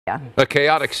A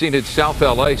chaotic scene in South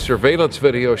LA. Surveillance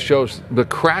video shows the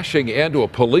crashing into a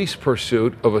police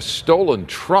pursuit of a stolen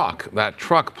truck. That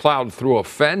truck plowed through a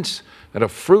fence at a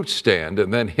fruit stand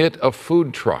and then hit a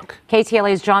food truck.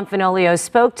 KTLA's John Fenoglio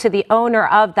spoke to the owner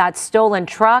of that stolen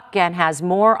truck and has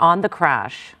more on the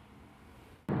crash.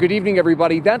 Good evening,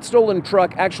 everybody. That stolen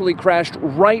truck actually crashed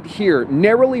right here,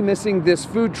 narrowly missing this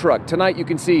food truck. Tonight, you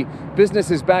can see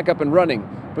business is back up and running,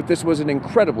 but this was an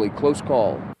incredibly close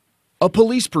call. A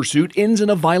police pursuit ends in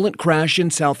a violent crash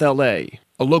in South LA.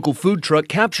 A local food truck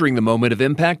capturing the moment of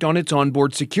impact on its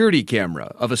onboard security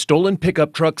camera of a stolen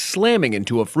pickup truck slamming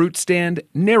into a fruit stand,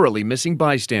 narrowly missing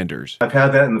bystanders. I've had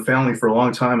that in the family for a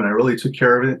long time, and I really took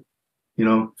care of it. You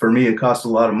know, for me, it cost a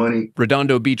lot of money.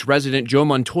 Redondo Beach resident Joe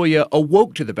Montoya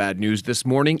awoke to the bad news this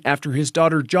morning after his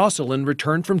daughter Jocelyn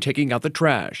returned from taking out the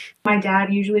trash. My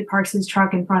dad usually parks his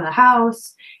truck in front of the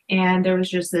house, and there was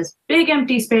just this big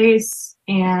empty space,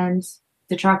 and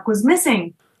the truck was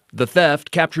missing. The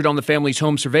theft captured on the family's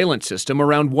home surveillance system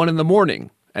around 1 a.m.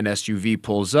 An SUV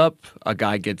pulls up, a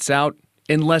guy gets out.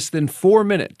 In less than 4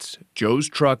 minutes, Joe's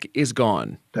truck is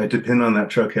gone. I depend on that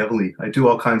truck heavily. I do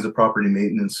all kinds of property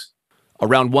maintenance.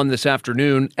 Around 1 this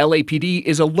afternoon, LAPD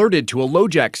is alerted to a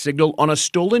LoJack signal on a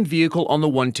stolen vehicle on the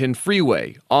 110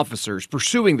 freeway. Officers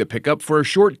pursuing the pickup for a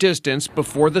short distance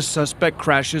before the suspect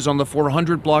crashes on the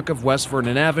 400 block of West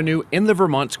Vernon Avenue in the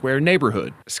Vermont Square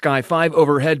neighborhood. Sky 5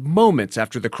 overhead moments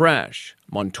after the crash.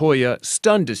 Montoya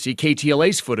stunned to see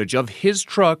KTLA's footage of his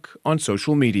truck on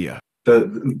social media.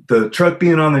 The truck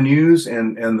being on the news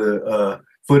and the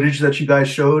footage that you guys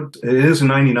showed, it is a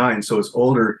 99, so it's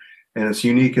older. And it's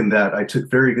unique in that I took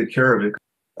very good care of it.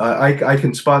 I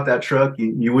can spot that truck.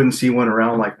 You wouldn't see one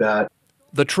around like that.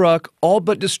 The truck all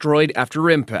but destroyed after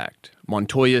impact.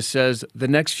 Montoya says the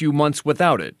next few months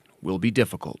without it will be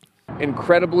difficult.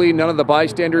 Incredibly, none of the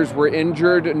bystanders were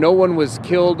injured. No one was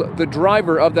killed. The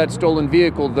driver of that stolen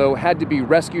vehicle, though, had to be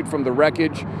rescued from the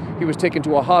wreckage. He was taken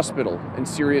to a hospital in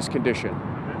serious condition.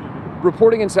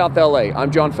 Reporting in South LA,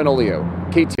 I'm John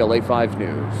Fenoglio, KTLA 5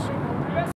 News.